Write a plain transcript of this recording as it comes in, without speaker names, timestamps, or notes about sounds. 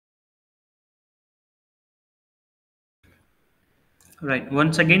Right.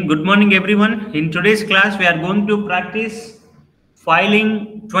 Once again, good morning, everyone. In today's class, we are going to practice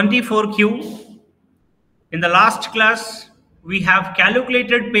filing 24Q. In the last class, we have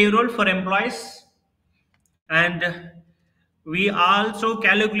calculated payroll for employees, and we also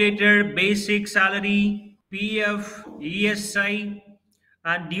calculated basic salary, PF, ESI,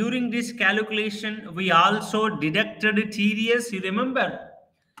 and during this calculation, we also deducted TDS. You remember?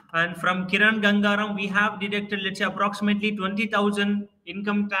 And from Kiran Gangaram, we have deducted, let's say, approximately 20,000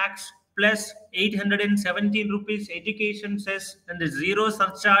 income tax plus 817 rupees education cess and the zero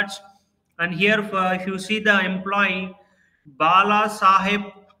surcharge. And here, if you see the employee Bala Sahib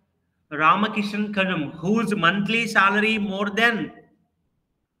Ramakishan Kadam, whose monthly salary more than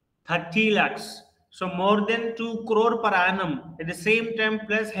 30 lakhs. So more than 2 crore per annum. At the same time,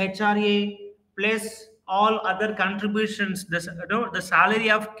 plus HRA, plus all other contributions. The salary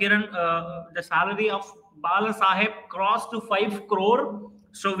of Kiran, the salary of Bala Sahib crossed to 5 crore.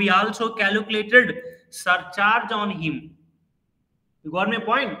 So we also calculated surcharge on him. You got my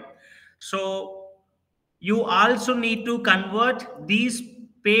point? So you also need to convert these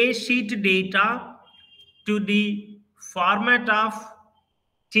pay sheet data to the format of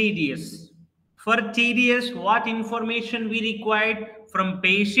TDS. For TDS, what information we required from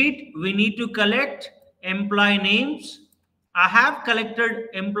pay sheet? We need to collect employee names. I have collected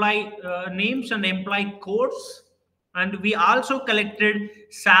employee names and employee codes, and we also collected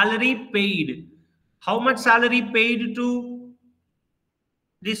salary paid. How much salary paid to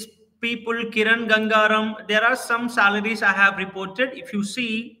these people? Kiran Gangaram, there are some salaries I have reported. If you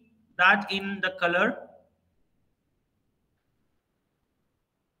see that in the color,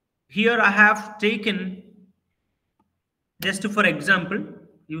 here I have taken, just for example,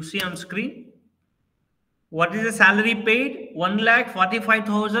 you see on screen, what is the salary paid?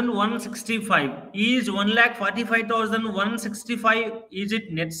 1,45,165. Is 1,45,165, is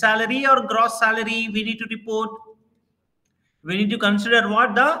it net salary or gross salary? We need to report. We need to consider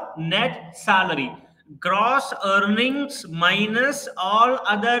what? The net salary. Gross earnings minus all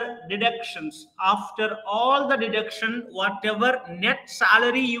other deductions. After all the deduction, whatever net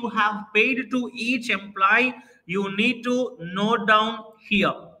salary you have paid to each employee, you need to note down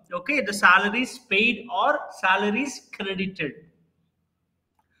here. Okay, the salaries paid or salaries credited.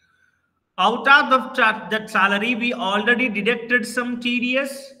 Out of that salary, we already deducted some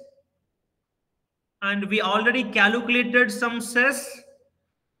TDS and we already calculated some cess.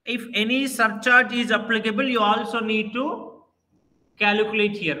 If any surcharge is applicable, you also need to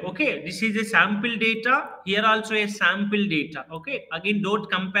calculate here. Okay, this is a sample data, here also a sample data. Okay, again, don't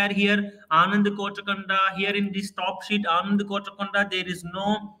compare here Anand Kotakanda. Here in this top sheet Anand Kotakanda, there is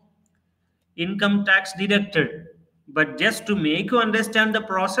no income tax deducted, but just to make you understand the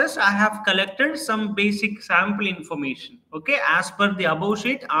process, I have collected some basic sample information. Okay, as per the above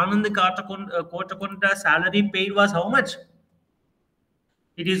sheet, Anand Kotakanda salary paid was how much?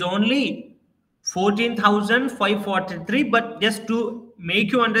 It is only 14,543, but just to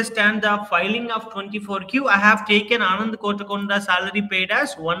make you understand the filing of 24Q, I have taken Anand Kotakonda salary paid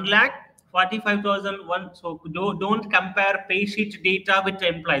as 1,45,001. So don't compare pay sheet data with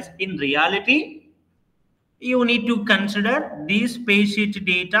employees. In reality, you need to consider these pay sheet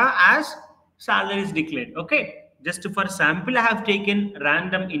data as salaries declared. Okay, just for sample, I have taken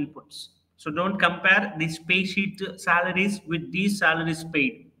random inputs. So don't compare these pay sheet salaries with these salaries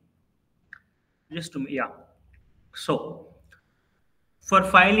paid. Just to, yeah. So for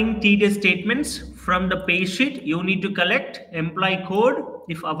filing TDS statements from the pay sheet, you need to collect employee code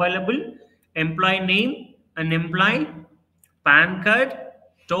if available, employee name and employee, PAN card,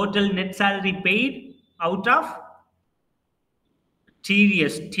 total net salary paid out of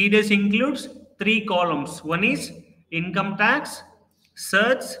TDS. TDS includes 3 columns. One is income tax,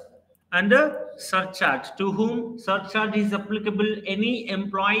 search, and surcharge. To whom surcharge is applicable? Any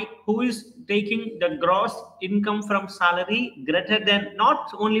employee who is taking the gross income from salary greater than,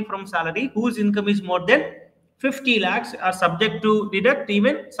 not only from salary, whose income is more than 50 lakhs are subject to deduct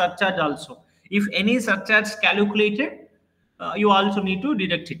even surcharge also. If any surcharge calculated, you also need to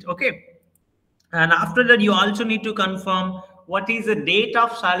deduct it. Okay, and after that you also need to confirm what is the date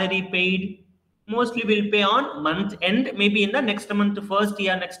of salary paid. Mostly will pay on month end, maybe in the next month first,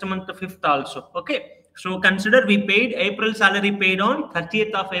 year next month 5th also. Okay, so consider we paid April salary paid on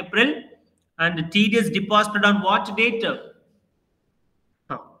 30th of April, and TDS deposited on what date?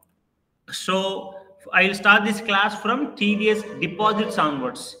 So I'll start this class from TDS deposits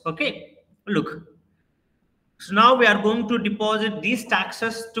onwards. Okay, look, so now we are going to deposit these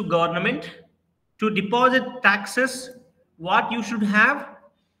taxes to government. To deposit taxes, what you should have?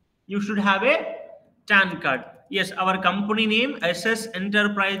 You should have a TAN card. Yes, our company name SS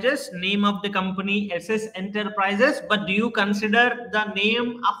Enterprises, name of the company SS Enterprises. But do you consider the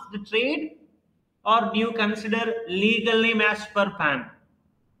name of the trade, or do you consider legal name as per PAN?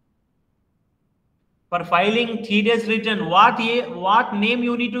 For filing TDS return, what name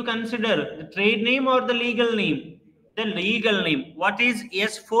you need to consider? The trade name or the legal name? The legal name. What is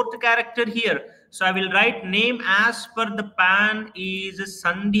S fourth character here? So I will write name as per the PAN is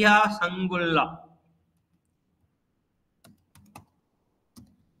Sandhya Sangulla.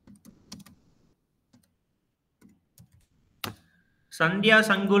 Sandhya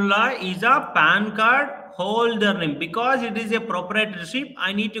Sangulla is a PAN card holder name. Because it is a proprietorship,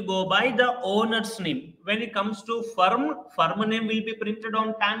 I need to go by the owner's name. When it comes to firm name will be printed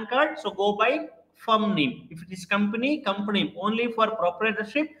on PAN card. So go by firm name. If it is company name. Only for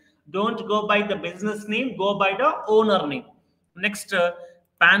proprietorship, don't go by the business name, go by the owner name. Next,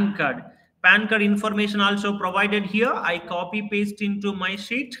 PAN card. PAN card information also provided here. I copy paste into my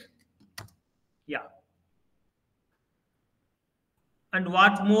sheet. Yeah. And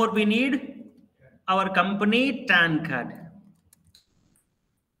what more we need? Our company TAN card.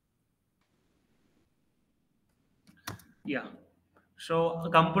 Yeah. So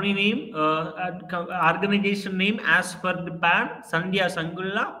company name, organization name as per the PAN, Sandhya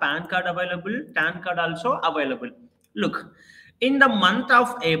Sangulla, PAN card available, TAN card also available. Look, in the month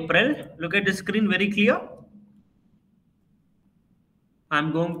of April, look at the screen very clear.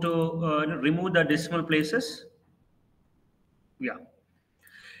 I'm going to remove the decimal places. Yeah.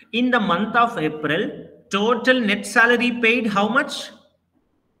 In the month of April, total net salary paid how much?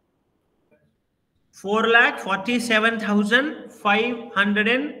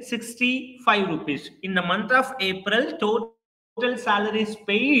 4,47,565 rupees. In the month of April, total salaries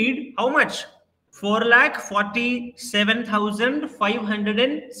paid how much?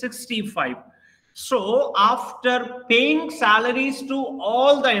 4,47,565. So after paying salaries to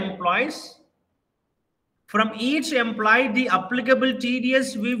all the employees, from each employee the applicable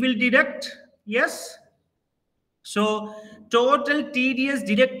TDS we will deduct. Yes. So total TDS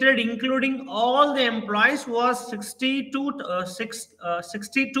deducted including all the employees was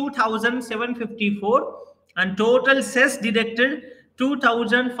 62,754, and total cess deducted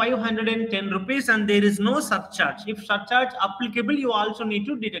 2,510 rupees, and there is no surcharge. If surcharge applicable, you also need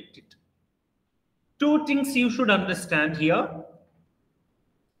to deduct it. Two things you should understand here.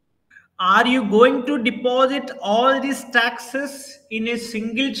 Are you going to deposit all these taxes in a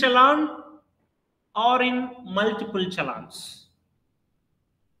single challan or in multiple challans?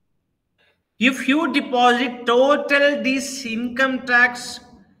 If you deposit total this income tax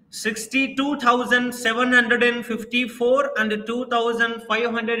 62,754 and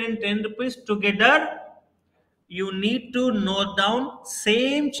 2,510 rupees together, you need to note down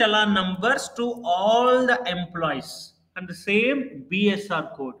same challan numbers to all the employees and the same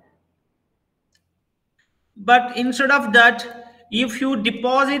BSR code. But instead of that, if you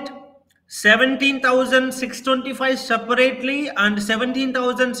deposit 17,625 separately and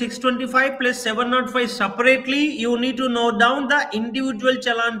 17,625 plus 705 separately, you need to note down the individual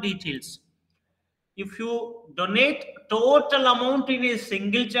challan details. If you donate total amount in a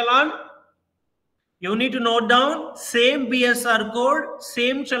single challan, you need to note down same BSR code,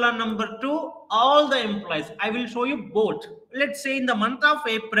 same challan number to all the employees. I will show you both. Let's say in the month of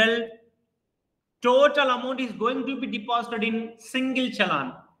April, total amount is going to be deposited in single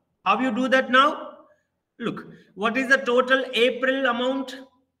challan. How you do that now? Look, what is the total April amount?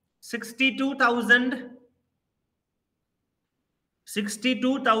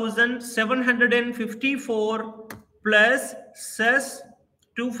 62,754 plus cess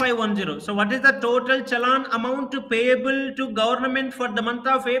 2510. So what is the total challan amount payable to government for the month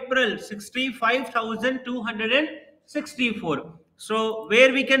of April? 65,264. So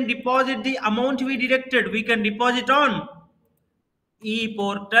where we can deposit the amount we deducted? We can deposit on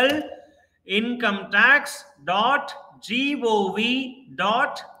e-portal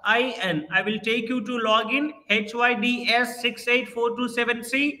incometax.gov.in. I will take you to login HYDS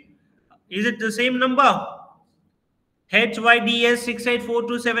 68427C. Is it the same number? HYDS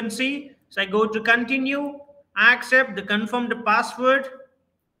 68427C. So I go to continue, accept the confirmed password.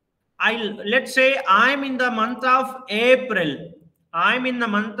 Let's say I'm in the month of April.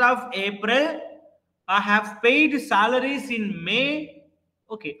 I have paid salaries in May.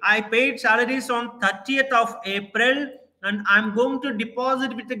 Okay, I paid salaries on 30th of April and I'm going to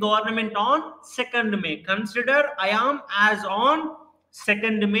deposit with the government on 2nd May. Consider I am as on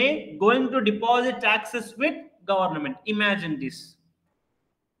 2nd May going to deposit taxes with government. Imagine this.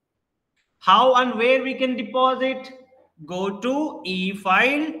 How and where we can deposit? Go to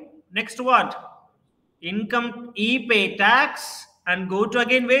e-file. Next what? income e-pay tax, and go to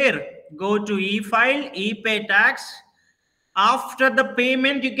again where? Go to e-file, e-pay tax. After the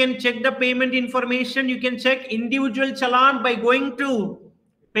payment, you can check the payment information. You can check individual challan by going to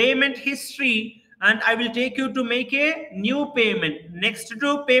payment history, and I will take you to make a new payment. Next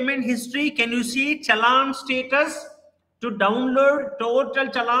to payment history, can you see challan status? To download total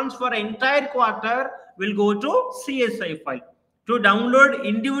challans for entire quarter, we'll go to CSI file. To download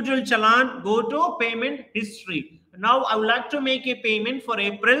individual challan, go to payment history. Now I would like to make a payment for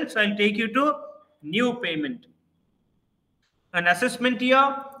April, so I'll take you to new payment. An assessment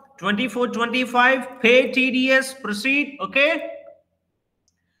year 24-25, pay TDS, proceed. Okay.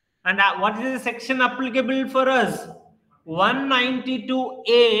 And what is the section applicable for us?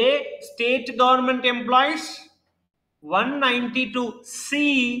 192A, state government employees.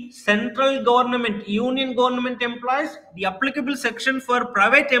 192C, central government, union government employees. The applicable section for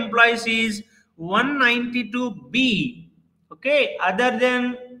private employees is 192B. Okay, other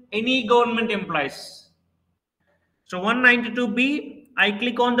than any government employees. So 192B, I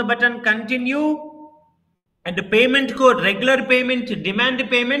click on the button continue, and the payment code, regular payment, demand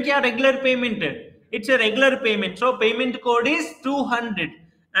payment, yeah, regular payment. It's a regular payment. So payment code is 200,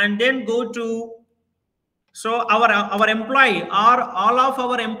 and then go to, so our employee, or all of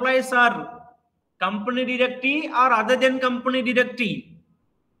our employees are company deductee or other than company deductee.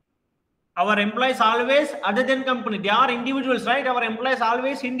 Our employees always other than company. They are individuals, right? Our employees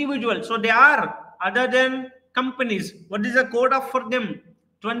always individual. So they are other than companies. What is the code of for them?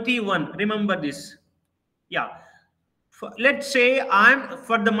 21. Remember this. Yeah. Let's say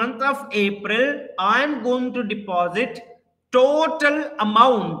for the month of April, I'm going to deposit total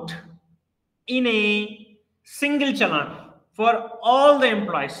amount in a single challan for all the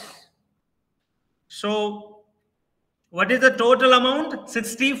employees. So what is the total amount?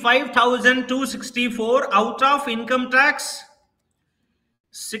 65,264 out of income tax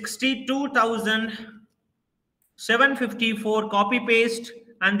 62,754, copy paste,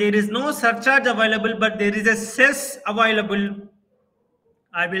 and there is no surcharge available, but there is a cess available.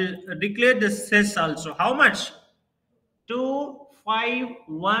 I will declare the cess also. How much?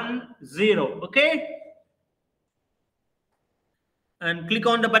 2510. Okay, and click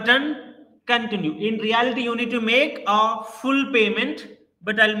on the button continue. In reality, you need to make a full payment,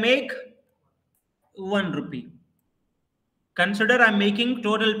 but I'll make 1 rupee. Consider I'm making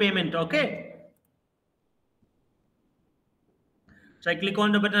total payment. Okay, so I click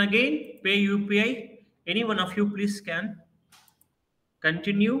on the button again, pay UPI. Any one of you please scan,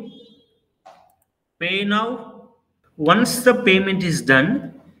 continue, pay now. Once the payment is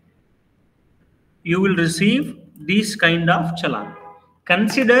done, you will receive this kind of challan.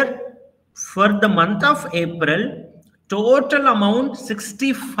 Consider for the month of April, total amount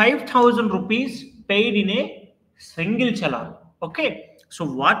 65,000 rupees paid in a single challan. Okay, so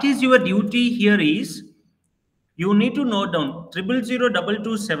what is your duty here is, you need to note down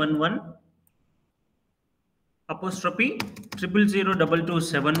 0002271 apostrophe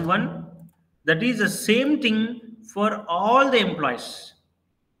 0002271. That is the same thing for all the employees.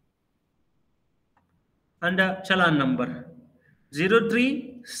 And a challan number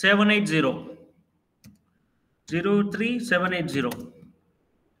 03780. 03780.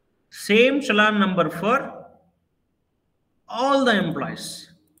 Same challan number for all the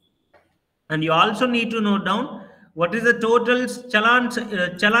employees. And you also need to note down what is the total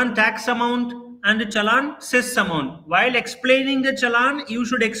challan tax amount and the challan cess amount. While explaining the challan, you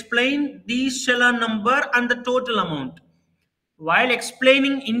should explain these challan number and the total amount. While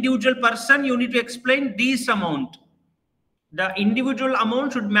explaining individual person, you need to explain this amount. The individual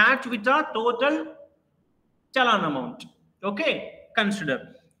amount should match with the total challan amount. Okay,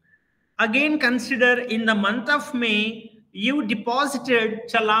 consider. Again, consider in the month of May, you deposited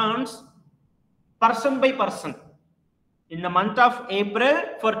challans person by person. In the month of April,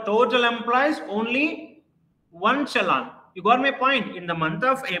 for total employees, only one challan. You got my point? In the month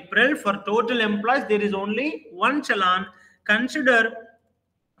of April, for total employees, there is only one challan. Consider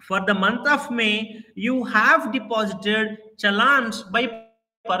for the month of May, you have deposited challans by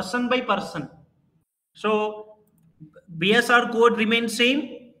person by person. So BSR code remains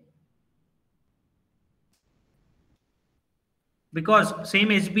same, because same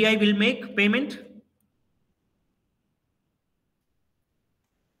SBI will make payment.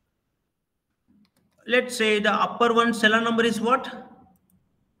 Let's say the upper one challan number is what?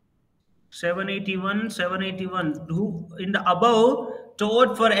 781, 781. Who in the above,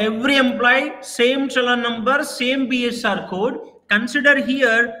 told for every employee, same challan number, same BSR code. Consider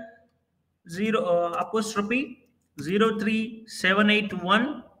here 0 apostrophe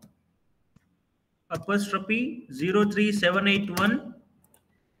 03781 apostrophe 03781.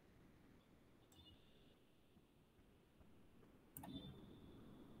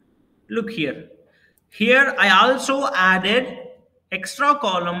 Look here. Here I also added extra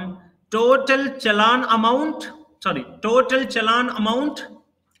column total challan amount. Sorry, total challan amount.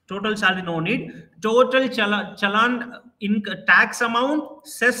 Total salary no need. Total challan tax amount,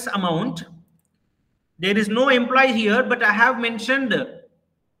 cess amount. There is no employee here, but I have mentioned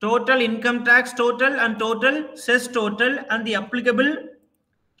total income tax total and total cess total and the applicable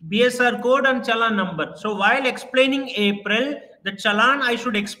BSR code and challan number. So while explaining April, the challan I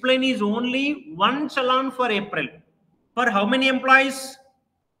should explain is only one challan for April. For how many employees?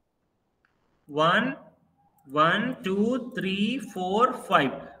 1, 2, 3, 4,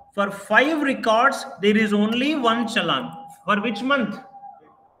 5. For 5 records, there is only one challan. For which month?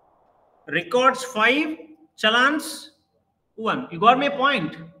 Records 5, challans 1. You got my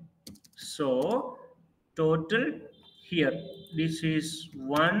point? So total here, this is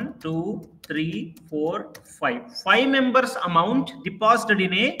 1, 2, 3, 4, 5. 5 members amount deposited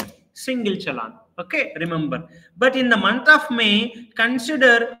in a single challan. Okay, remember. But in the month of May,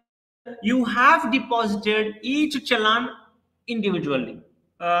 consider you have deposited each challan individually.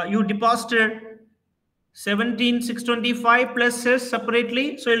 You deposited 17,625 plus cess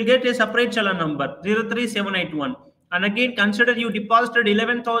separately, so you'll get a separate challan number 03781. And again, consider you deposited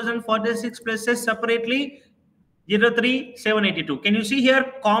 11,046 plus cess separately 03782. Can you see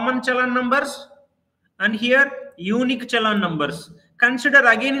here common challan numbers and here unique challan numbers? Consider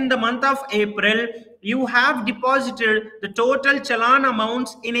again in the month of April, you have deposited the total challan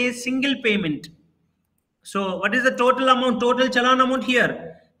amounts in a single payment. So what is the total amount? Total challan amount here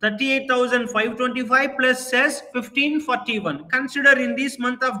 38,525 plus cess 1541. Consider in this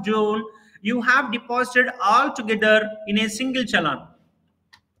month of June, you have deposited all together in a single challan.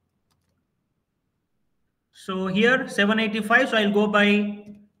 So here 785. So I'll go by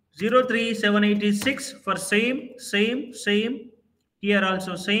 03786 for same. Here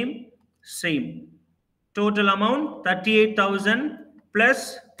also same. Total amount 38,000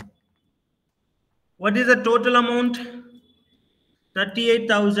 plus. What is the total amount?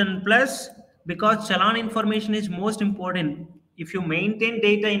 38,000 plus, because challan information is most important. If you maintain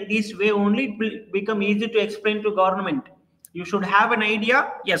data in this way only, it will become easy to explain to government. You should have an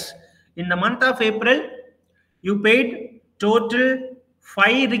idea. Yes, in the month of April, you paid total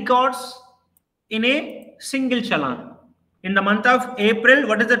 5 records in a single challan. In the month of April,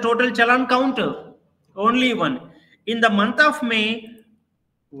 what is the total challan count? Only 1. In the month of May,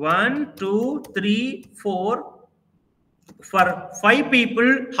 1, 2, 3, 4. For 5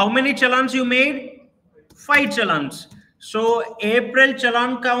 people, how many challans you made? 5 challans. So April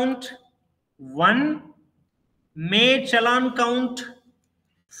challan count 1, May challan count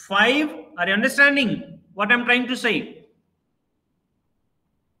 5. Are you understanding what I'm trying to say?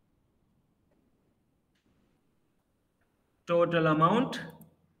 Total amount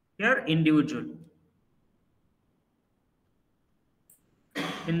here individual.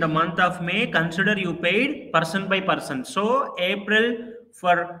 In the month of May, consider you paid person by person. So April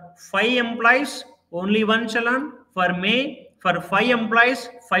for 5 employees, only 1 challan. For May, for 5 employees,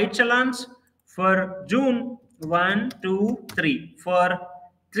 5 challans. For June, 1, 2, 3. For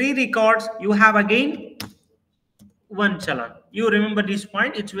 3 records, you have again 1 challan. You remember this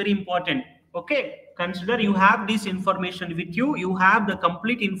point, it's very important. Okay, consider you have this information with you. You have the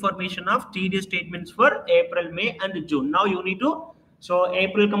complete information of TDS statements for April, May and June. Now you need to, so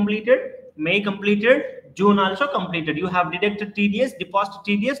April completed, May completed, June also completed. You have deducted TDS, deposited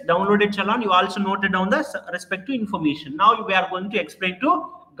TDS, downloaded challan. You also noted down the respective information. Now we are going to explain to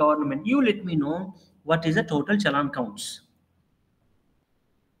government. You let me know what is the total challan counts.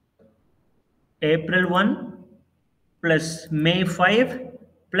 April 1 plus May 5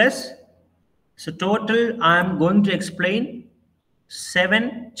 plus, so total I am going to explain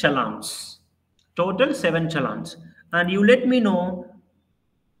 7 challans. Total 7 challans. And you let me know.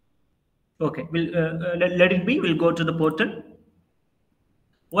 Okay, let it be. We'll go to the portal.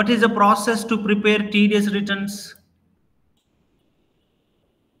 What is the process to prepare TDS returns?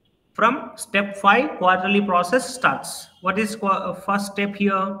 From step 5, quarterly process starts. What is first step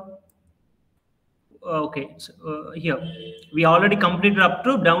here? Okay, so, here we already completed up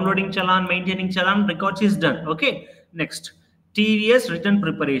to downloading challan, maintaining challan, records is done. Okay, next TDS return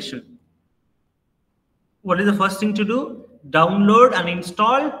preparation. What is the first thing to do? Download and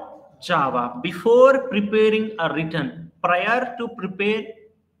install Java before preparing a return. Prior to prepare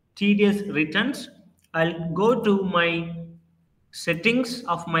TDS returns, I'll go to my settings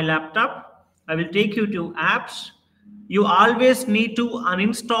of my laptop. I will take you to apps. you always need to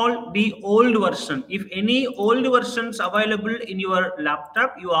uninstall the old version. If any old versions available in your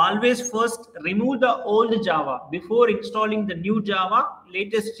laptop, you always first remove the old Java before installing the new Java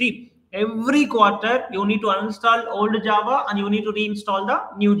latest chip. Every quarter you need to uninstall old Java and you need to reinstall the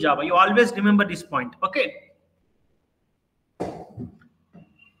new Java. You always remember this point. Okay.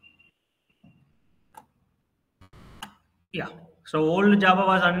 Yeah. So old Java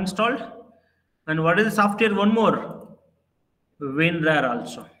was uninstalled. And what is the software? One more. WinRAR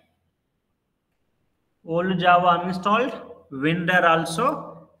also. Old Java uninstalled. WinRAR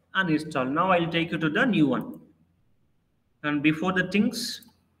also uninstalled. Now I'll take you to the new one. And before the things,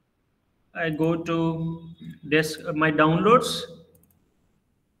 I go to my downloads.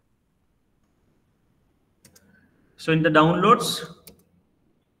 So in the downloads,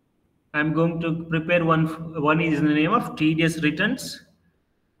 I'm going to prepare one. One is in the name of TDS returns.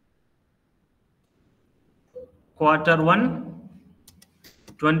 Q1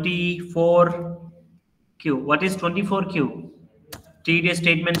 24Q. What is 24Q? TDS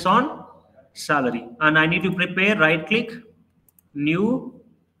statements on salary. And I need to prepare, right click, new,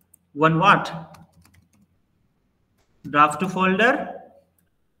 one what? Draft folder,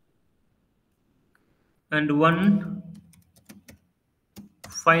 and one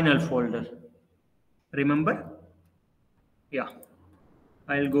final folder. Remember? Yeah.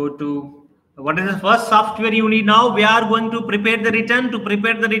 I'll go to, what is the first software you need now? We are going to prepare the return. To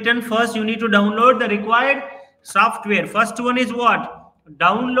prepare the return, first you need to download the required software. First one is what?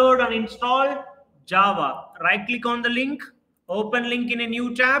 Download and install Java. Right click on the link, open link in a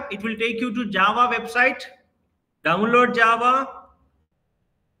new tab. It will take you to Java website. Download Java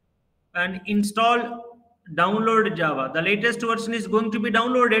and install download Java. The latest version is going to be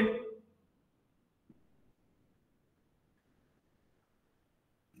downloaded.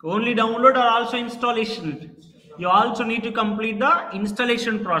 Only download or also installation? You also need to complete the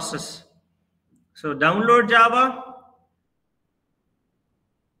installation process. So download Java.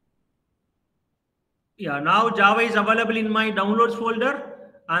 Yeah, now Java is available in my downloads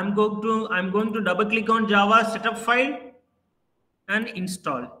folder. I'm going to double click on Java setup file and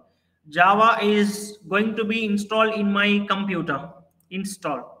install. Java is going to be installed in my computer.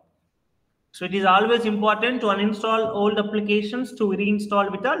 Install. So it is always important to uninstall old applications to reinstall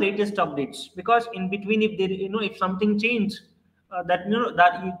with the latest updates, because in between, if there, if something changes,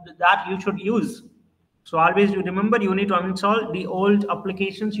 that you should use. So always you remember, you need to uninstall the old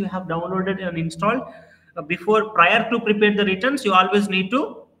applications you have downloaded and installed prior to prepare the returns. You always need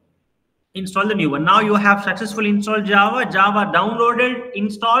to install the new one. Now you have successfully installed Java downloaded,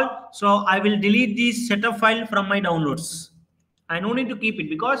 installed. So I will delete this setup file from my downloads. I no need to keep it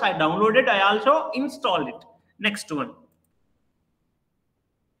because I downloaded, I also installed it. Next one.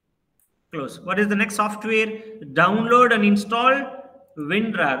 Close. What is the next software? Download and install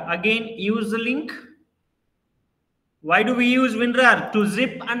WinRAR. Again, use the link. Why do we use WinRAR? To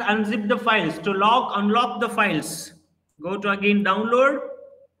zip and unzip the files, to unlock the files. Go to again download.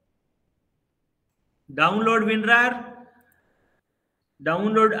 Download WinRAR.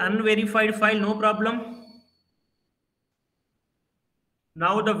 Download unverified file, no problem.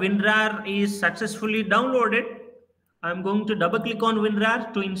 Now the WinRAR is successfully downloaded. I'm going to double click on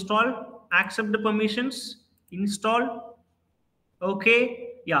WinRAR to install, accept the permissions, install.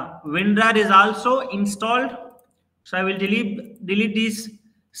 Okay, yeah, WinRAR is also installed. So I will delete this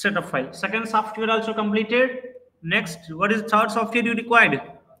setup file. Second software also completed. Next, what is the third software you required?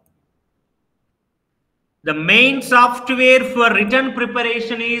 The main software for return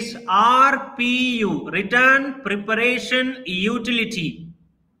preparation is RPU, Return Preparation Utility.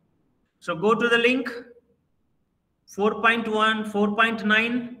 So go to the link 4.1,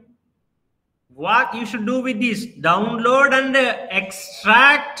 4.9. What you should do with this? Download and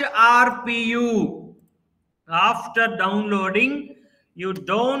extract RPU. After downloading, you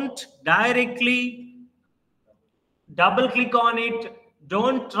don't directly double click on it.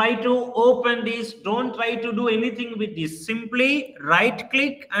 Don't try to open this. Don't try to do anything with this. Simply right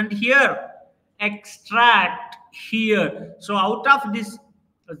click and here extract here. So out of this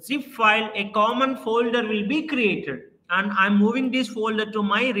zip file, a common folder will be created, and I'm moving this folder to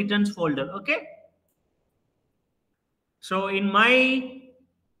my returns folder. Okay. So in my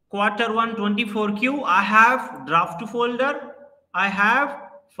Q1 24Q, I have draft folder, I have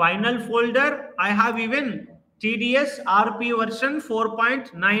final folder, I have even TDS RP version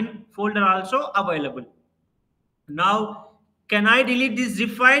 4.9 folder also available. Now, can I delete this zip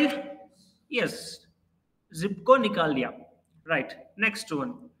file? Yes. Zip ko nikal diya. Right. Next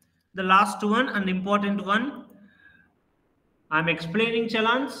one. The last one and important one. I'm explaining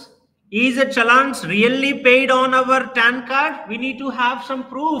challans. Is the challans really paid on our TAN card? We need to have some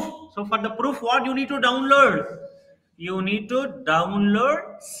proof. So for the proof, what you need to download? You need to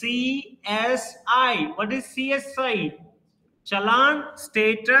download CSI. What is CSI? Challan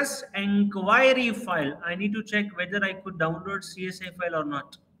status inquiry file. I need to check whether I could download CSI file or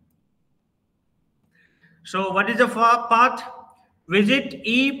not. So what is the path? Visit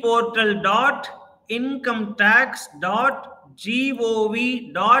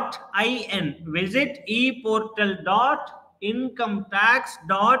eportal.incometax.gov.in. Visit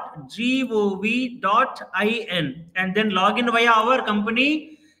eportal.incometax.gov.in and then log in via our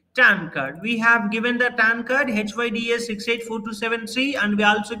company TAN card. We have given the TAN card HYDS 684273 and we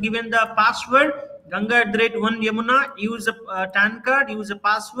also given the password Ganga@1 Yamuna. Use the TAN card, use the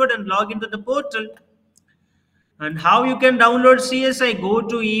password and log into the portal. And how you can download CSI? Go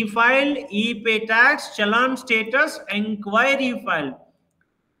to e-file, e-pay tax, challan status, inquiry file.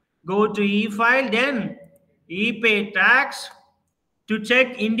 Go to e-file, then e-pay tax. To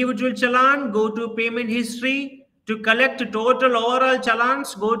check individual challan, go to payment history. To collect total overall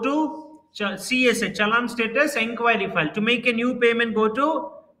challans, go to CSI, challan status, inquiry file. To make a new payment, go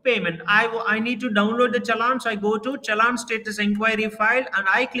to payment. I need to download the challan, so I go to challan status inquiry file and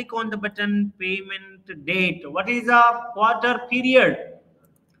I click on the button payment date. What is the quarter period?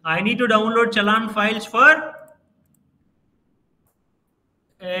 I need to download challan files for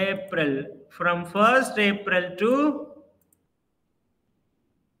April, from 1st April to,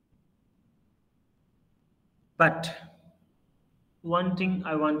 but one thing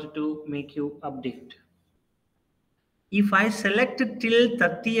I wanted to make you update. If I select till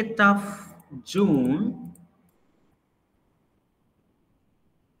 30th of June,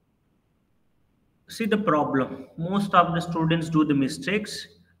 see the problem. Most of the students do the mistakes.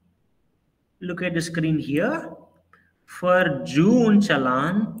 Look at the screen here. For June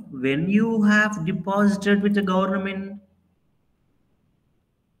challan, when you have deposited with the government,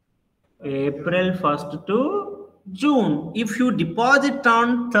 April 1st to June. If you deposit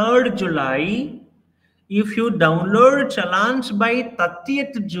on 3rd July, if you download challans by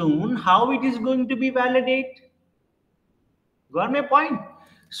 30th June, how it is going to be validate? Got my point?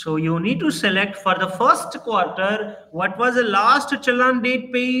 So you need to select for the first quarter, what was the last challan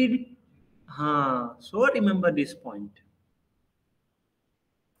date paid? So remember this point.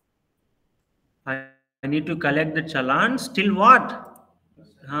 I need to collect the challans till what?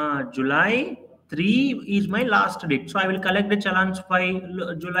 July 3 is my last date. So I will collect the challans by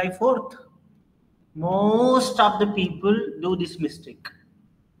July 4th. Most of the people do this mistake.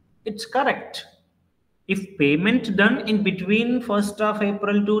 It's correct. If payment done in between 1st of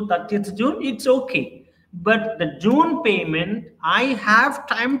April to 30th June, it's okay. But the June payment, I have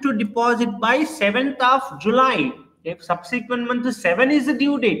time to deposit by 7th of July. If subsequent month 7 is the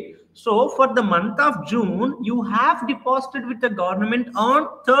due date. So for the month of June, you have deposited with the government on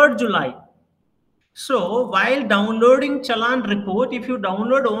 3rd July. So while downloading challan report, if you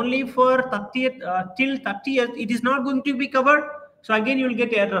download only for 30th till 30th, it is not going to be covered. So again, you will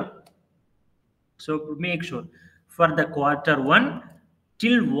get error. So make sure for the quarter 1,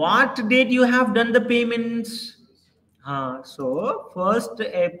 till what date you have done the payments. So 1st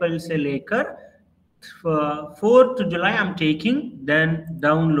April se lekar 4th July I'm taking, then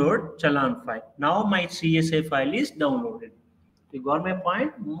download challan file. Now my CSA file is downloaded. You got my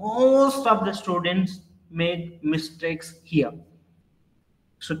point? Most of the students made mistakes here.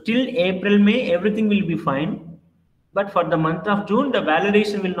 So till April, May, everything will be fine. But for the month of June, the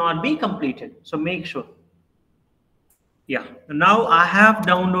validation will not be completed. So make sure. Yeah. Now I have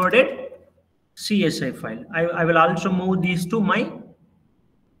downloaded CSI file. I will also move these to my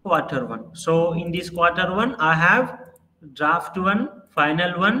quarter 1. So in this quarter 1, I have draft 1,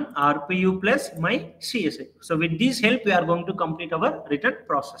 final 1, RPU plus my CSI. So with this help, we are going to complete our return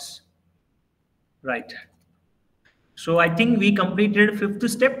process. Right. So I think we completed 5th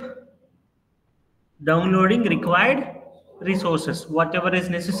step. Downloading required resources. Whatever is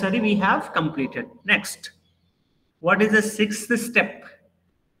necessary, we have completed. Next. What is the 6th step?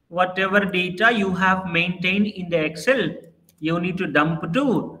 Whatever data you have maintained in the Excel, you need to dump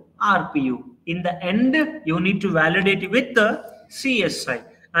to RPU. In the end, you need to validate with the CSI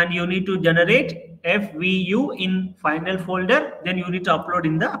and you need to generate FVU in final folder. Then you need to upload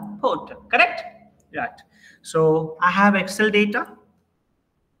in the portal. Correct? Right. So I have Excel data.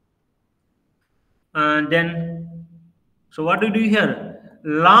 And then, so what do you do here?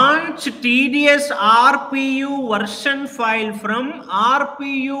 Launch TDS RPU version file from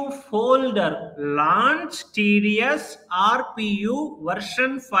RPU folder. Launch TDS RPU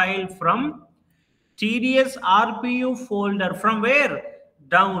version file from TDS RPU folder. From where?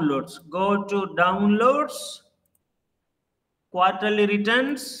 downloads. Go to downloads, quarterly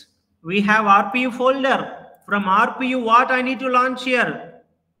returns. We have RPU folder. From RPU, what I need to launch here?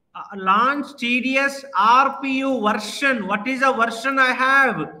 Launch TDS RPU version. What is the version I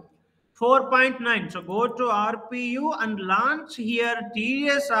have? 4.9. So go to RPU and launch here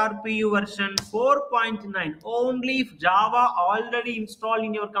TDS RPU version 4.9. Only if Java already installed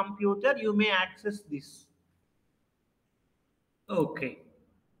in your computer, you may access this. Okay.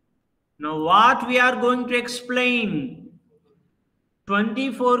 Now what we are going to explain?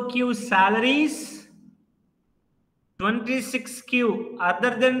 24Q salaries, 26Q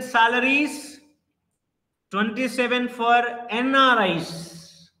other than salaries, 27 for NRIs.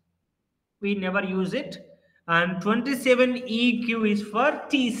 We never use it. And 27 EQ is for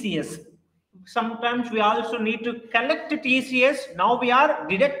TCS. Sometimes we also need to collect TCS. Now we are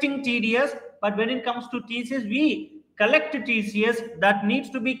deducting TDS, but when it comes to TCS, we collect TCS that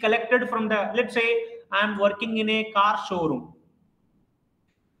needs to be collected from the, let's say I am working in a car showroom.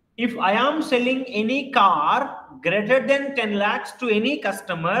 If I am selling any car greater than 10 lakhs to any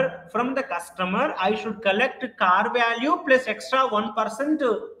customer, from the customer, I should collect car value plus extra 1%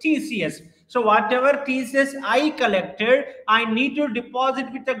 TCS. So whatever TCS I collected, I need to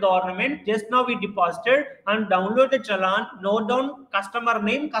deposit with the government. Just now we deposited and download the challan, note down customer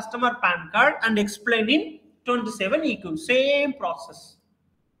name, customer PAN card and explain in 27 EQ. Same process.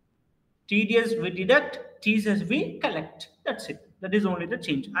 TDS we deduct, TCS we collect. That's it. That is only the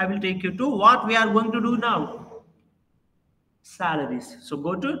change. I will take you to what we are going to do now. Salaries. So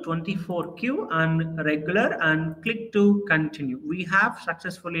go to 24Q and regular and click to continue. We have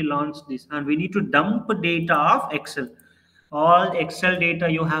successfully launched this and we need to dump data of Excel. All Excel data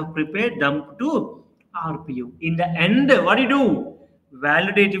you have prepared, dump to RPU. In the end, what do you do?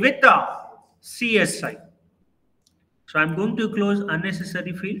 Validate with the CSI. So I'm going to close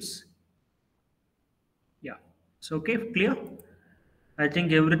unnecessary fields. Yeah. So okay, clear? I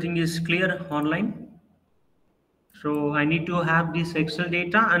think everything is clear online. So I need to have this Excel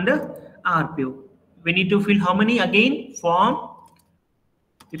data and RPU. We need to fill how many again? Form.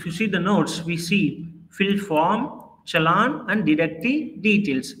 If you see the notes, we see fill form, challan and deduct the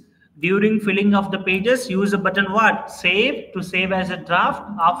details. During filling of the pages, use the button what? Save to save as a draft.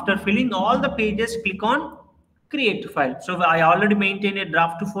 After filling all the pages, click on create file. So I already maintained a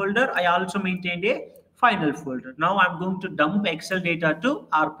draft folder. I also maintained a final folder. Now I'm going to dump Excel data to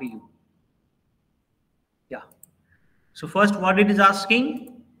RPU. Yeah. So first what it is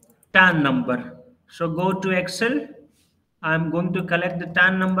asking? TAN number. So go to Excel. I'm going to collect the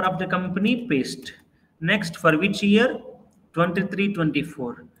TAN number of the company, paste. Next, for which year?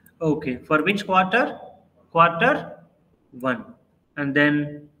 23-24. Okay. For which quarter? Quarter 1. And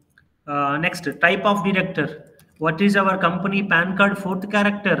then next, type of deductor. What is our company PAN card fourth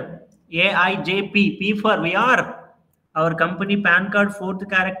character? AIJP, P for we are. Our company PAN card fourth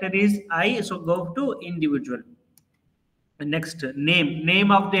character is I, so go to individual. And next,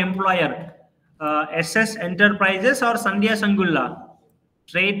 name of the employer, SS Enterprises or Sandhya Sangulla,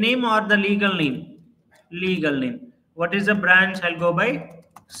 trade name or the legal name? Legal name. What is the branch? I'll go by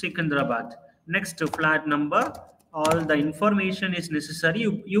Secunderabad. Next, flat number. All the information is necessary.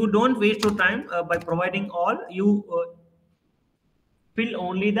 You don't waste your time by providing all. You fill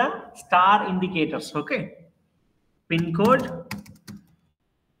only the star indicators. Okay. Pin code,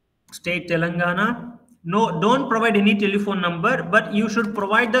 state Telangana. No, don't provide any telephone number, but you should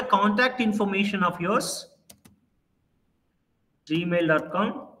provide the contact information of yours.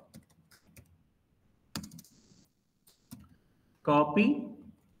 gmail.com. Copy.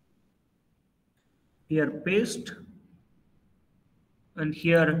 Here paste. And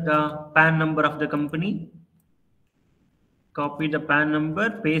here the PAN number of the company. Copy the PAN number,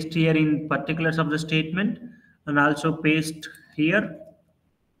 paste here in particulars of the statement, and also paste here.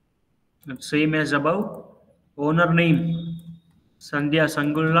 Same as above. Owner name, Sandhya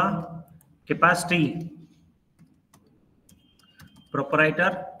Sangulla. Capacity,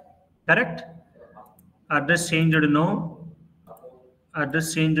 proprietor. Correct? Address changed, no.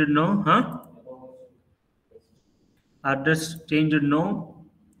 Address changed, no. Address changed, no.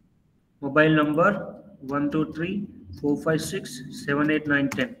 Mobile number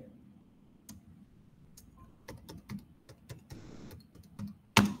 123-456-78910.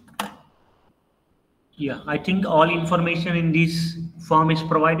 Yeah, I think all information in this form is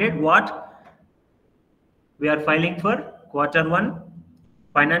provided. What? We are filing for quarter 1,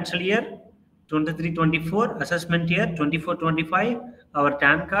 financial year 23-24, assessment year 24-25, our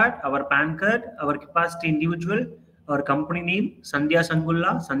TAN card, our PAN card, our capacity individual, our company name, Sandhya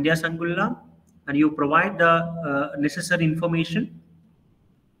Sangulla, and you provide the necessary information.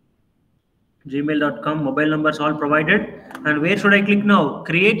 gmail.com, mobile numbers all provided. And where should I click now?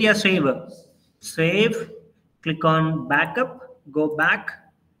 Create a save. Save, click on backup, go back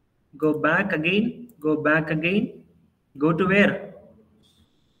again, go back again, go to where?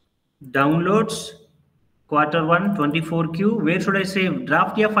 Downloads, quarter 1, 24Q. Where should I save?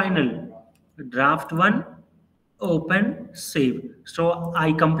 Draft या final? Draft 1, open, save. So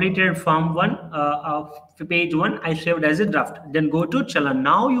I completed form 1 of page 1. I saved as a draft. Then go to Challan.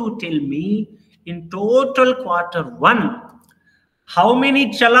 Now you tell me in total quarter 1, how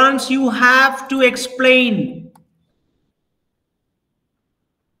many challans you have to explain?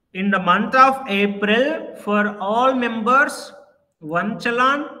 In the month of April, for all members, 1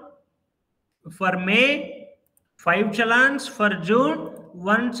 challan. For May, 5 challans. For June,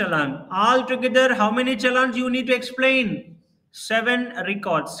 1 challan. All together, how many challans you need to explain? 7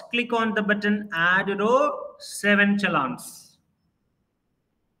 records. Click on the button add row, 7 challans.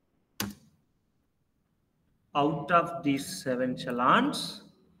 Out of these 7 challans,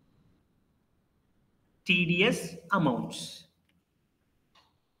 TDS amounts.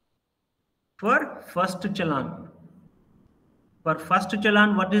 For first challan. For first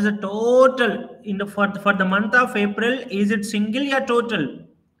challan, what is the total in the for the month of April? Is it single or total?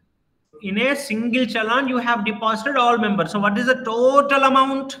 In a single challan, you have deposited all members. So what is the total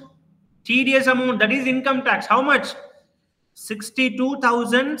amount? TDS amount, that is income tax. How much?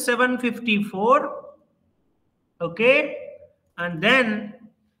 62,754. Okay. And then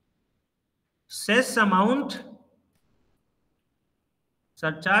cess amount,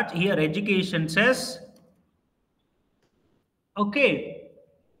 surcharge here, education cess. Okay.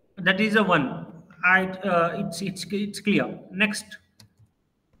 That is a one. It's clear. Next.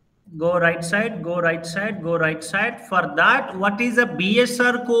 Go right side, go right side, go right side. For that, what is a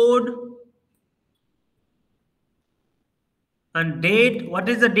BSR code? And date, what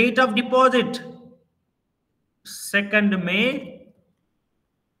is the date of deposit? 2nd May.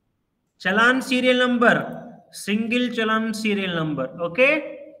 Challan serial number, single challan serial number.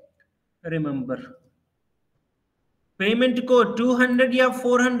 Okay, remember. Payment code 200 or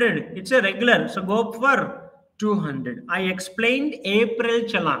 400. It's a regular, so go for 200. I explained April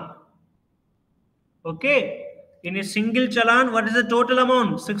challan. Okay, in a single challan, what is the total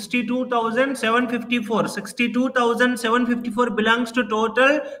amount? 62,754. 62,754 belongs to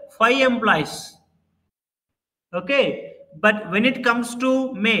total 5 employees. Okay, but when it comes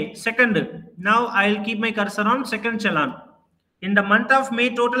to May 2nd, now I'll keep my cursor on 2nd challan. In the month of May,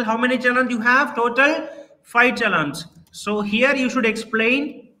 total how many challans you have? Total 5 challans. So here you should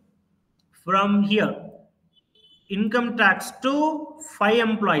explain from here income tax to 5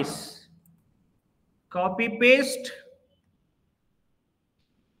 employees. Copy paste.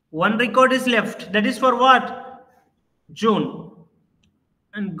 1 record is left. That is for what? June.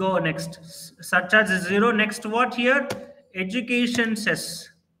 And go next. Surcharge is 0. Next what here? Education cess.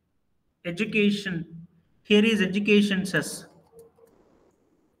 Education. Here is education cess.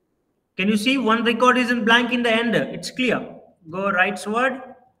 Can you see 1 record is in blank in the end? It's clear. Go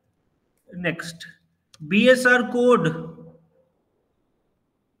rightward. Next. BSR code.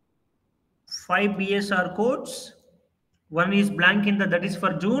 5 BSR codes. 1 is blank in the, that is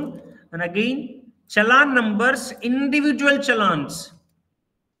for June. And again, challan numbers, individual challans.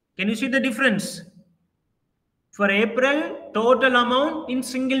 Can you see the difference? For April, total amount in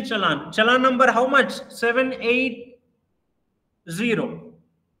single challan. Challan number how much? 780.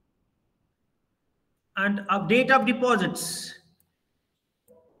 And date of deposits.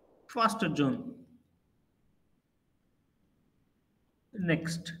 1st June.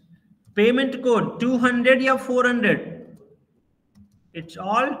 Next. Payment code 200 or 400. It's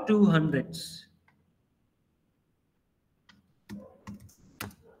all 200s.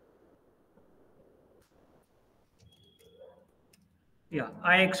 Yeah,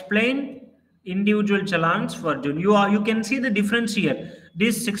 I explained individual challans for June. You can see the difference here.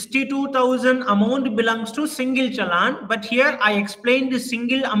 This 62,000 amount belongs to single challan, but here I explained the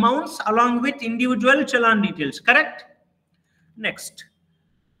single amounts along with individual challan details. Correct? Next.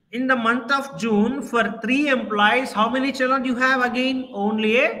 In the month of June, for 3 employees, how many challan you have? Again,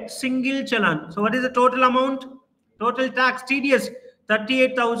 only a single challan. So what is the total amount? Total tax TDS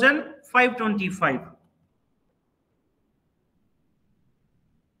 38,525.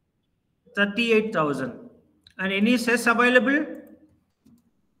 38,000. And any cess available?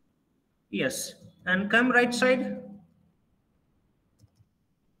 Yes. And come right side.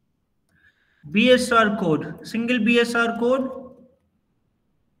 BSR code. Single BSR code.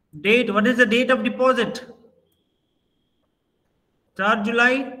 Date. What is the date of deposit? 3rd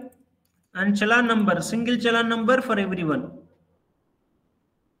July. And challan number. Single challan number for everyone.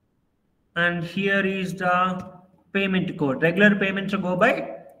 And here is the payment code. Regular payments go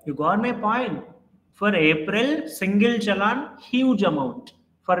by. You got my point. For April, single challan, huge amount.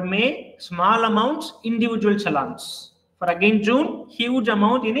 For May, small amounts, individual challans. For again June, huge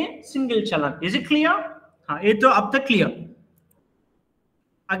amount in a single challan. Is it clear? ये तो अब तक clear.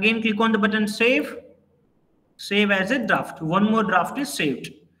 Again, click on the button save. Save as a draft. One more draft is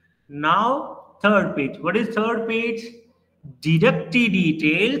saved. Now, third page. What is third page? Deductee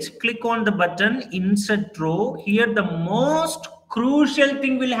details. Click on the button insert row. Here, the most crucial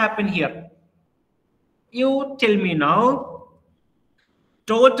thing will happen here. You tell me now.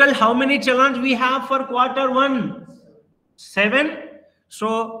 Total, how many challans we have for quarter 1? 7.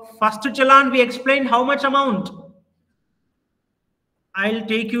 So, first challan we explained how much amount. I'll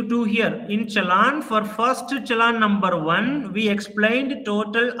take you to here. In challan, for first challan number 1, we explained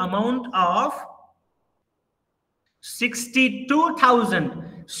total amount of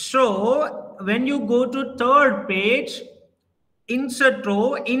 62,000. So when you go to third page, insert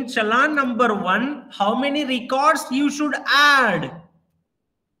row, in challan number 1, how many records you should add?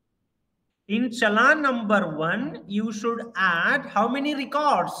 In challan number 1, you should add how many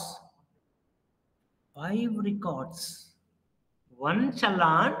records? 5 records. One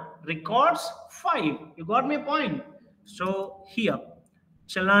challan records 5. You got my point? So here,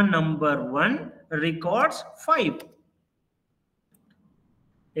 challan number 1 records 5.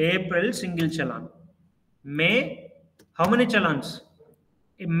 April single challan. May, how many challans?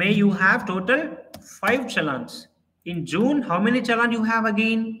 In May you have total 5 challans. In June, how many challan you have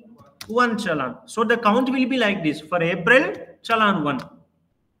again? 1 challan. So the count will be like this. For April, challan 1.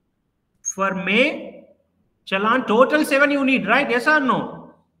 For May, challan total 7 you need, right? Yes or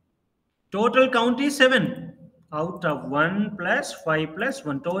no? Total count is 7. Out of 1 plus 5 plus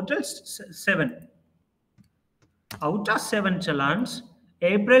 1, total 7. Out of 7 challans,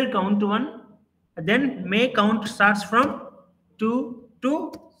 April count 1, then May count starts from 2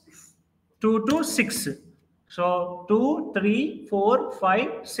 to 6. So 2, 3, 4, 5,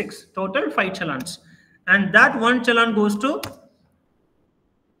 6. Total 5 challans. And that 1 challan goes to...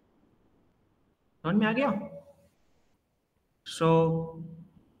 So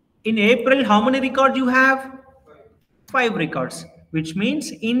in April, how many records you have? 5 records, which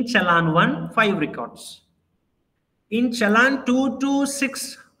means in challan 1, 5 records. In challan 2 to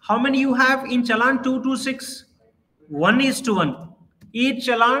 6, how many you have in challan 2 to 6? 1:1. Each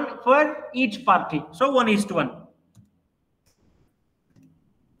challan for each party. So 1:1.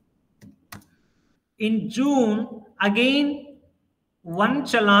 In June, again 1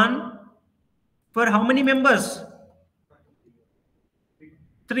 challan for how many members?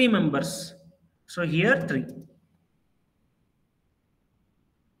 3 members. So here 3.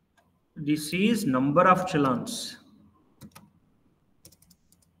 This is number of challans.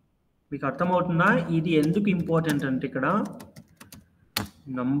 మీకు అర్థమవుతుందా? ఇది ఎందుకు important అంటే ఇక్కడ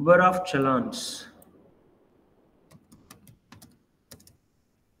number of challans.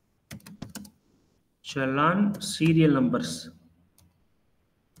 Challan serial numbers.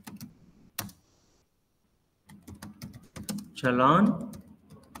 Challan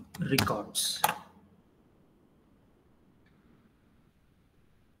records.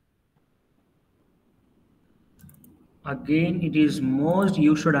 Again, it is most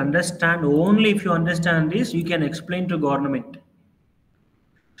you should understand. Only if you understand this, you can explain to government.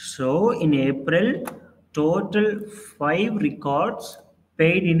 So in April, total 5 records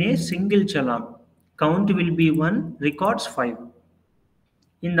paid in a single challan. Count will be 1, records 5.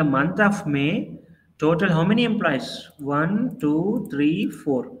 In the month of May, total how many employees? 1, 2, 3,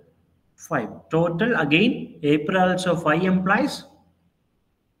 4, 5. Total again, April also 5 employees.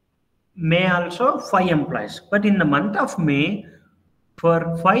 May also 5 employees. But in the month of May, for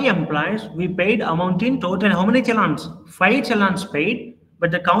 5 employees, we paid amount in total how many challans? 5 challans paid,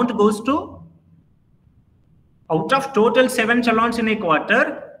 but the count goes to, out of total 7 challans in a quarter,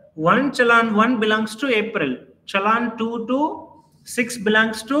 1 challan 1 belongs to April, challan 2 to 6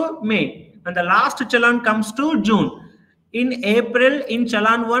 belongs to May, and the last challan comes to June. In April, in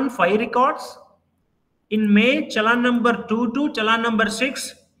challan 1, 5 records. In May, challan number 2 to challan number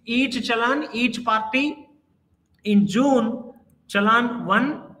 6, each challan, each party. In June, challan 1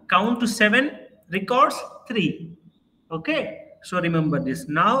 count to 7, records 3. Okay, so remember this.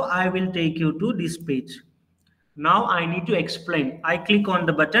 Now I will take you to this page. Now I need to explain. I click on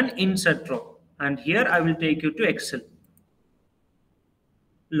the button insert row, and here I will take you to Excel.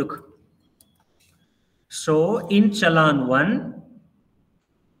 Look, so in challan 1,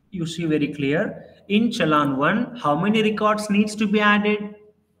 you see very clear. In challan 1, how many records needs to be added?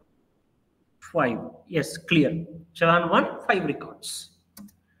 5. Yes, clear. Challan 1, 5 records.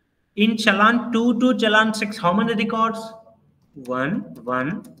 In Challan 2 to Challan 6, how many records? 1,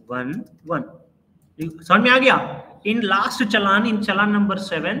 1, 1, 1. समझ में आ गया? In last Challan, in Challan number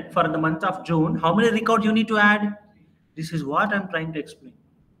 7 for the month of June, how many records you need to add? This is what I'm trying to explain.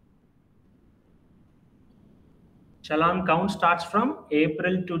 Challan count starts from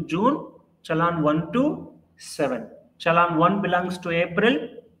April to June. Challan 1 to 7. Challan 1 belongs to April,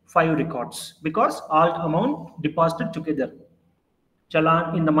 5 records because all amount deposited together.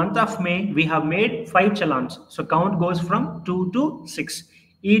 Challan in the month of May, we have made 5 challans. So count goes from 2 to 6.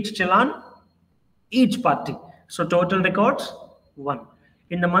 Each challan, each party. So total records 1.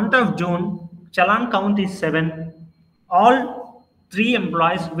 In the month of June, challan count is 7. All 3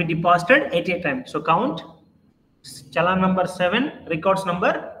 employees we deposited at a time. So count challan number 7, records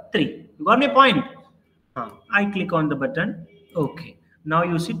number 3. You got my point? I click on the button. Okay. Now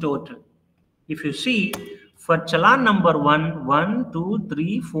you see total. If you see, for challan number 1, 1, 2,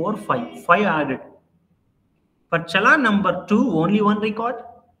 3, 4, 5. 5 added. For challan number 2, only 1 record.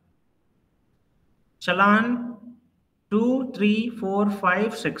 Challan 2, 3, 4,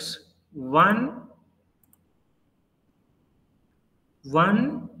 5, 6. 1,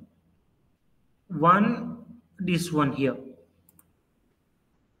 1, 1, this one here.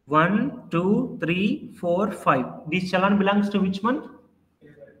 1, 2, 3, 4, 5. This challan belongs to which month?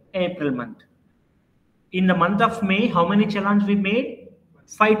 April month. In the month of May, how many challans we made?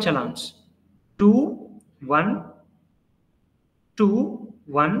 5 challans. 2, 1, 2,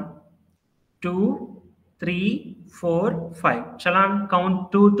 1, 2, 3, 4, 5. Challan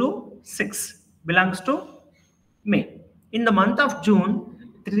count 2 to 6 belongs to May. In the month of June,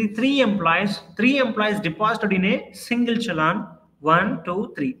 three employees deposited in a single challan. 1,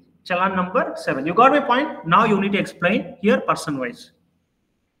 2, 3. Challan number 7. You got my point? Now you need to explain here person wise.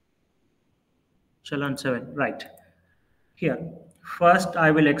 Challan 7, right. Here, first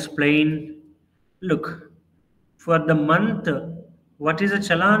I will explain. Look, for the month, what is the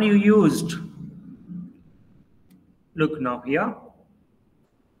challan you used? Look now here.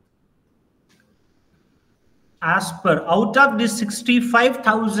 As per, out of this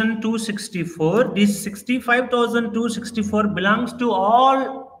 65,264, this 65,264 belongs to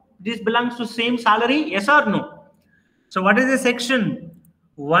all, this belongs to same salary, yes or no? So what is the section?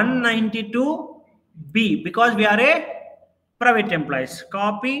 192B, because we are a private employees.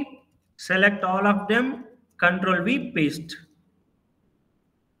 Copy, select all of them, Control V, paste.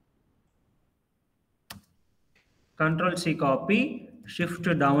 Control C, copy, shift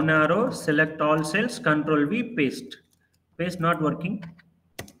down arrow, select all cells, Control V, paste. Paste not working.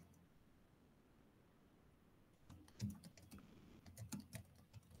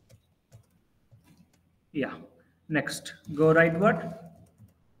 Yeah. Next, go rightward.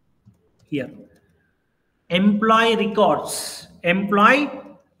 Here. Employee records. Employee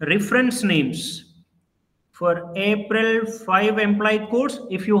reference names. For April, 5 employee codes.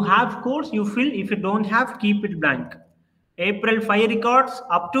 If you have codes, you fill. If you don't have, keep it blank. April 5 records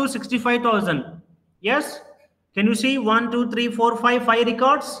up to 65,000. Yes? Can you see 1, 2, 3, 4, 5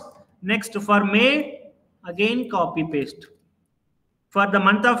 records? Next, for May, again copy paste. For the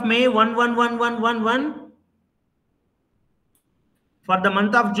month of May, 1, 1, 1, 1, 1, 1. For the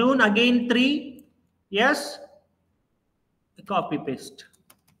month of June, again 3. Yes? Copy paste.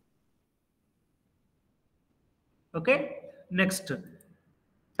 Okay? Next,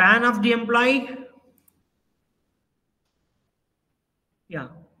 PAN of the employee. Yeah,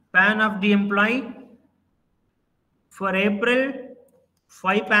 PAN of the employee. For April,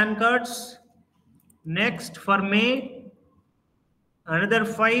 5 PAN cards. Next, for May, another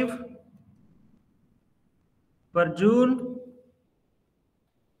 5. For June,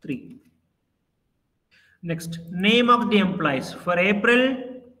 3. Next, name of the employees. For April,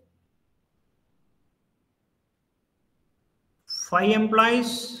 5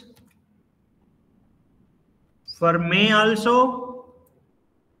 employees. For May also,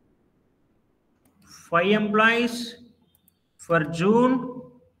 5 employees. For June,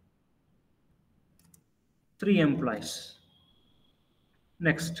 3 employees.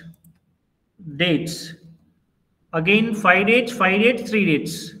 Next, dates. Again 5 dates, 5 dates, 3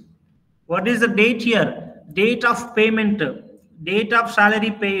 dates. What is the date here? Date of payment, date of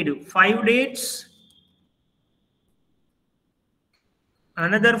salary paid, 5 dates.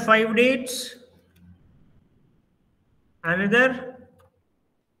 Another 5 dates. Another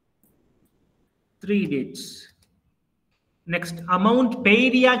 3 dates. Next, amount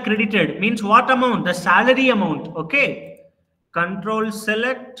paid or credited means what amount? The salary amount. Okay. Control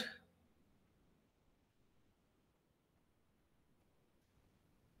select.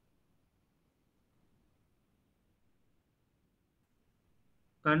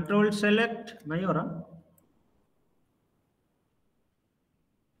 Control select Mayora.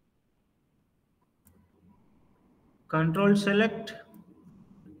 Control select,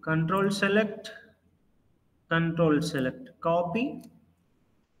 control select, control select, copy.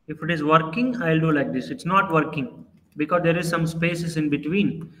 If it is working, I'll do like this. It's not working because there is some spaces in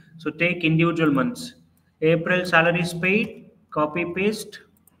between. So take individual months. April salary is paid, copy paste.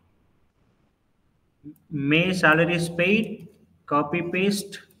 May salary is paid, copy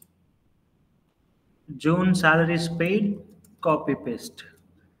paste. June salary is paid, copy paste.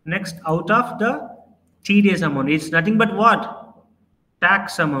 Next, out of the TDS amount, it's nothing but what?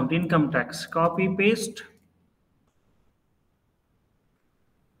 Tax amount, income tax. Copy paste,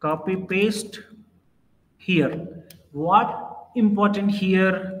 copy paste here. What important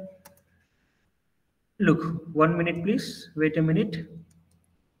here? Look, 1 minute, please. Wait a minute.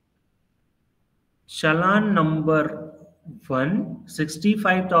 Challan number 1,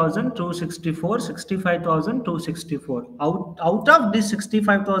 65,264, 65,264. Out of this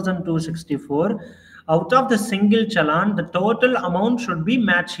 65,264, out of the single challan, the total amount should be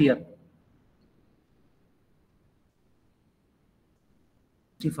matched here.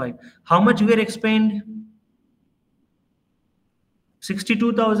 65. How much we are expend?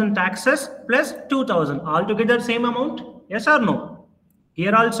 62,000 taxes plus 2,000. Altogether same amount? Yes or no?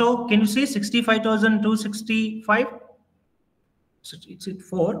 Here also, can you see 65,265? So it's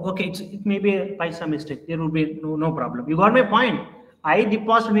 4. Okay, it may be by some mistake. There will be no problem. You got my point. I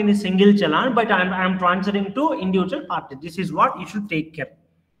deposited in a single challan, but I'm transferring to individual party. This is what you should take care.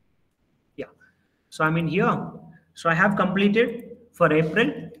 Yeah. So I'm in here. So I have completed for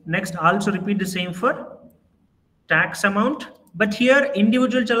April. Next, also repeat the same for tax amount. But here,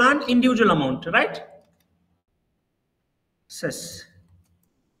 individual challan, individual amount, right? Cess.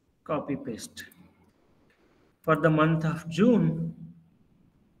 Copy paste. For the month of June,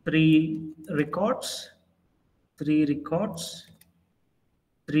 3 records, 3 records,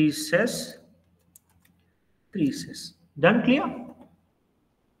 3 cess, 3 cess. Done, clear?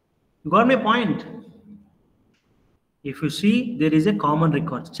 You got my point? If you see, there is a common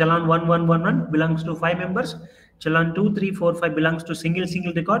record. Challan 1111 belongs to 5 members. Challan 2, 3, 4, 5 belongs to single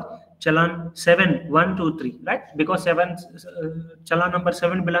record. Challan 7, 1, 2, 3, right? Because challan number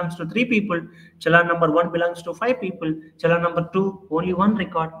 7 belongs to 3 people. Challan number 1 belongs to 5 people. Challan number 2, only 1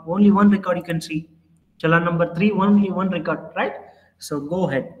 record. Only 1 record you can see. Challan number 3, only 1 record, right? So go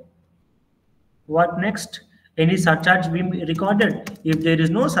ahead. What next? Any surcharge be recorded? If there is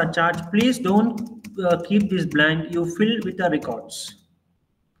no surcharge, please don't keep this blank. You fill with the records.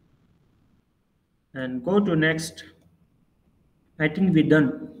 And go to next. I think we're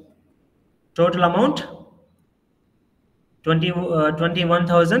done. Total amount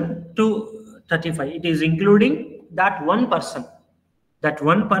 21,235. It is including that 1%. That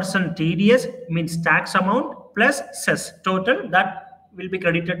 1% TDS means tax amount plus cess. Total that will be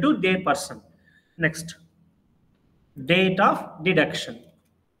credited to their person. Next, date of deduction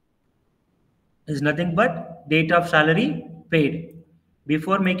is nothing but date of salary paid.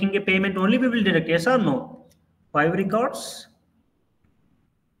 Before making a payment only we will deduct, yes or no? 5 records,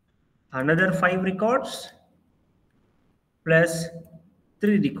 another 5 records, plus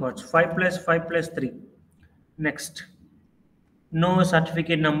 3 records. 5 plus 5 plus 3. Next, no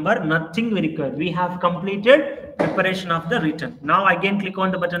certificate number, nothing we require. We have completed preparation of the return. Now again click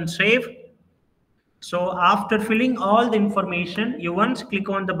on the button save. So after filling all the information, you once click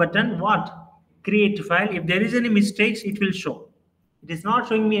on the button what? Create file. If there is any mistakes, it will show. It is not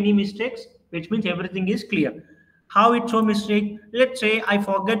showing me any mistakes, which means everything is clear. How it show mistake? Let's say I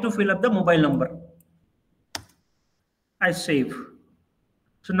forget to fill up the mobile number. I save.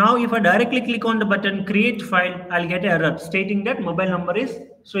 So now if I directly click on the button create file, I'll get an error stating that mobile number is.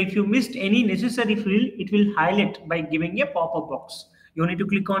 So if you missed any necessary field, it will highlight by giving a pop-up box. You need to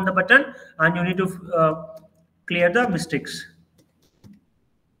click on the button and you need to clear the mistakes.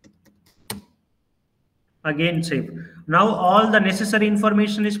 Again save. Now all the necessary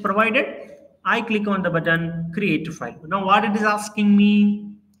information is provided. I click on the button create file. Now what it is asking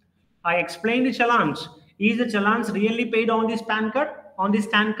me? I explained the challans. Is the challans really paid on this PAN card? On this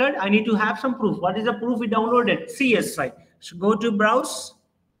PAN card, I need to have some proof. What is the proof we downloaded? CSI. So go to browse.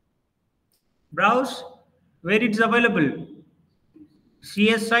 Browse where it's available.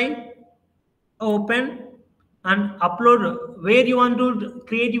 CSI. Open and upload where you want to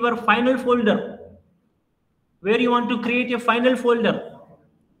create your final folder. Where you want to create your final folder.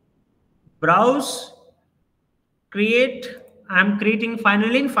 Browse. Create. I'm creating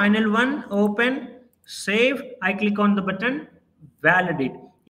final one. Open. Save. I click on the button. Validate.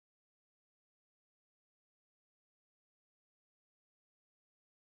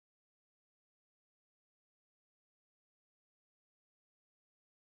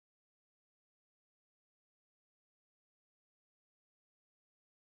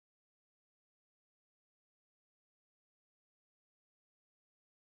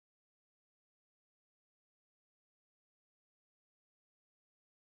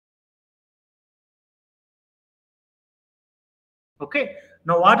 Okay.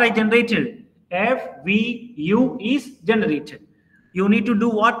 Now what I generated? FVU is generated. You need to do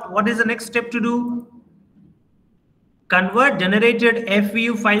what? What is the next step to do? Convert generated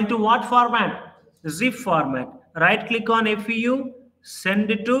FVU file to what format? Zip format. Right click on FVU,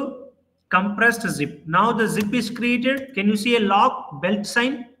 send it to compressed zip. Now the zip is created. Can you see a lock belt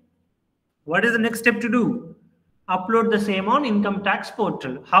sign? What is the next step to do? Upload the same on income tax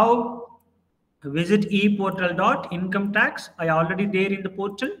portal. How? Visit eportal.incometax. I already there in the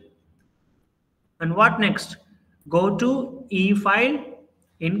portal. And what next? Go to e-file,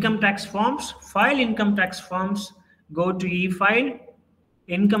 income tax forms, file income tax forms, go to e-file,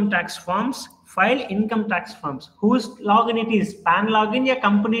 income tax forms, file income tax forms. Whose login it is? PAN login or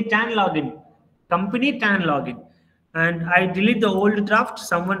company TAN login? Company TAN login. And I delete the old draft.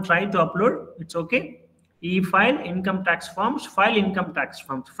 Someone tried to upload. It's okay. E-file, income tax forms, file income tax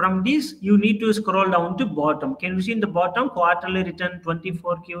forms. From this, you need to scroll down to bottom. Can you see in the bottom, quarterly return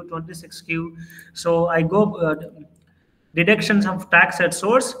 24Q, 26Q. So I go deductions of tax at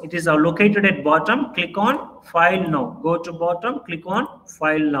source. It is located at bottom. Click on file now. Go to bottom, click on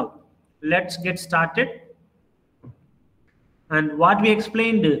file now. Let's get started. And what we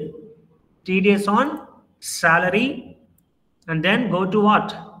explained, TDS on salary, and then go to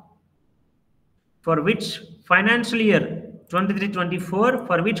what? For which financial year? 23-24.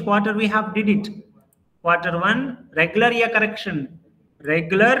 For which quarter we have did it? Quarter 1, regular year correction.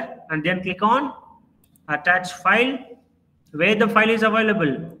 Regular, and then click on attach file. Where the file is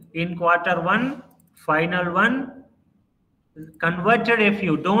available? In quarter 1, final 1, converted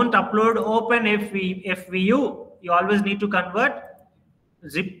FU. Don't upload open FVU. You always need to convert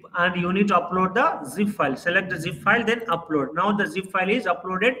zip, and you need to upload the zip file. Select the zip file, then upload. Now the zip file is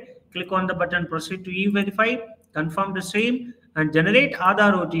uploaded. Click on the button proceed to e-verify, confirm the same, and generate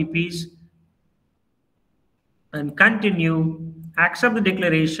Aadhaar OTPs, and continue, accept the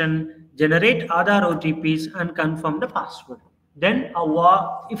declaration, generate Aadhaar OTPs, and confirm the password. Then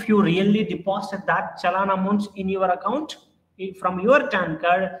if you really deposit that challan amounts in your account from your TAN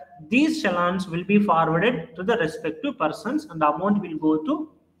card, these challans will be forwarded to the respective persons and the amount will go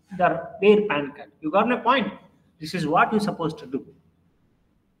to their PAN card. You got my point? This is what you're supposed to do.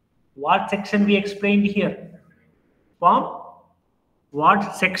 What section we explained here? Form?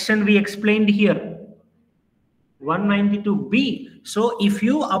 What section we explained here? 192B. So if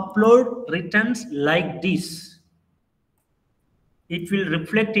you upload returns like this, it will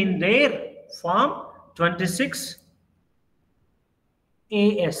reflect in their form 26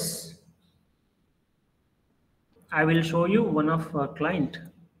 AS. I will show you one of our client.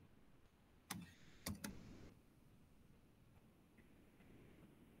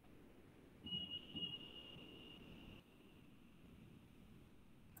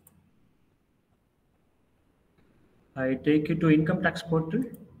 I take you to income tax portal.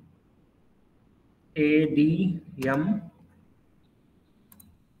 ADM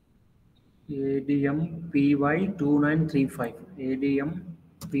PY 2935. ADM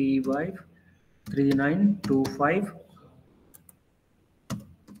PY 3925.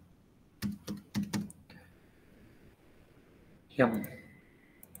 M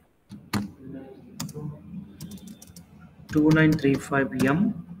 2935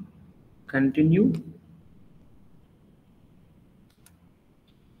 M. Continue.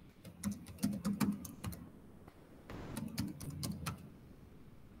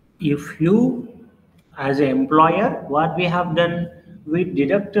 If you, as an employer, what we have done, we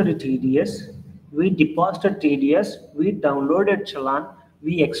deducted TDS, we deposited TDS, we downloaded challan,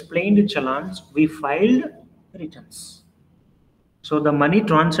 we explained challans, we filed returns. So the money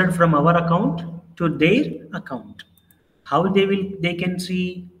transferred from our account to their account. How they can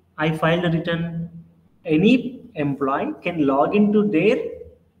see I filed a return? Any employee can log into their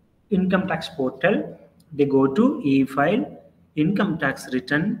income tax portal. They go to e-file, income tax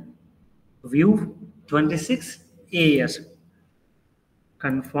return, view 26 AS,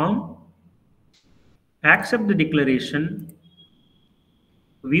 confirm, accept the declaration,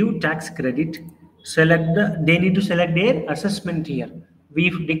 view tax credit, they need to select their assessment year.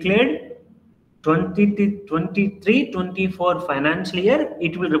 We've declared 23-24 financial year.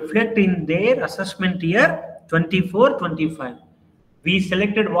 It will reflect in their assessment year 24-25. We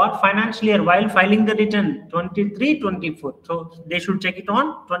selected what financial year while filing the return? 23-24. So they should check it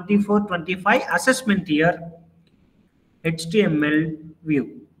on 24-25 assessment year, HTML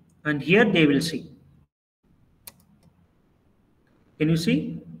view. And here they will see. Can you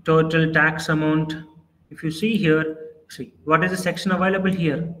see? Total tax amount. If you see here, see what is the section available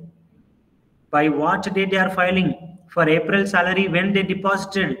here? By what date they are filing? For April salary, when they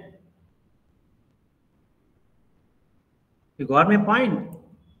deposited. You got my point?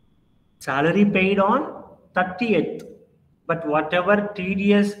 Salary paid on 30th. But whatever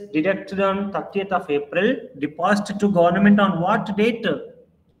TDS deducted on 30th of April, deposited to government on what date?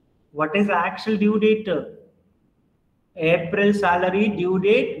 What is the actual due date? April salary due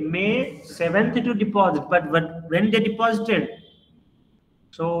date May 7th to deposit. But when they deposited?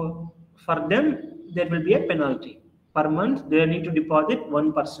 So for them, there will be a penalty. Per month, they need to deposit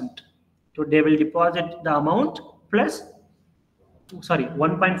 1%. So they will deposit the amount plus, sorry,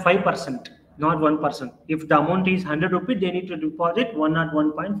 1.5%, not 1%. If the amount is 100 rupees, they need to deposit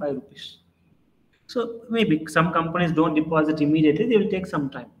 101.5 rupees. So maybe some companies don't deposit immediately, they will take some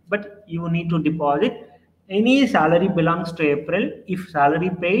time. But you need to deposit. Any salary belongs to April. If salary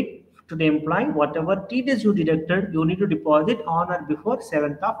paid to the employee, whatever TDS you deducted, you need to deposit on or before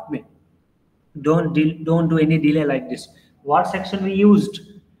 7th of May. Don't do any delay like this. What section we used?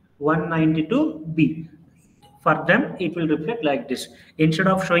 192B. For them, it will reflect like this. Instead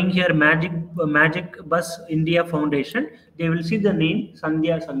of showing here Magic Bus India Foundation, they will see the name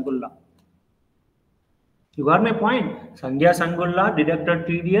Sandhya Sangulla. You got my point? Sandhya Sangulla deducted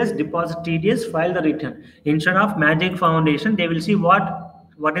TDS, deposit TDS, file the return. Instead of Magic Foundation, they will see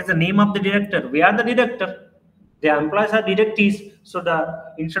what is the name of the deductor. We are the deductor. The employees are deductees. So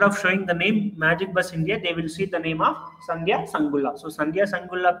instead of showing the name Magic Bus India, they will see the name of Sandhya Sangulla. So Sandhya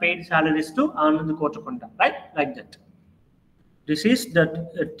Sangulla paid salaries to Anand Kotakonda, right? Like that. This is the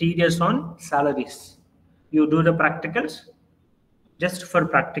TDS on salaries. You do the practicals. Just for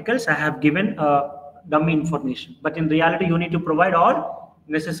practicals, I have given dummy information, but in reality, you need to provide all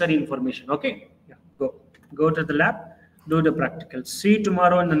necessary information. Okay, yeah, go to the lab, do the practicals. See you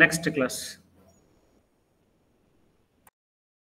tomorrow in the next class.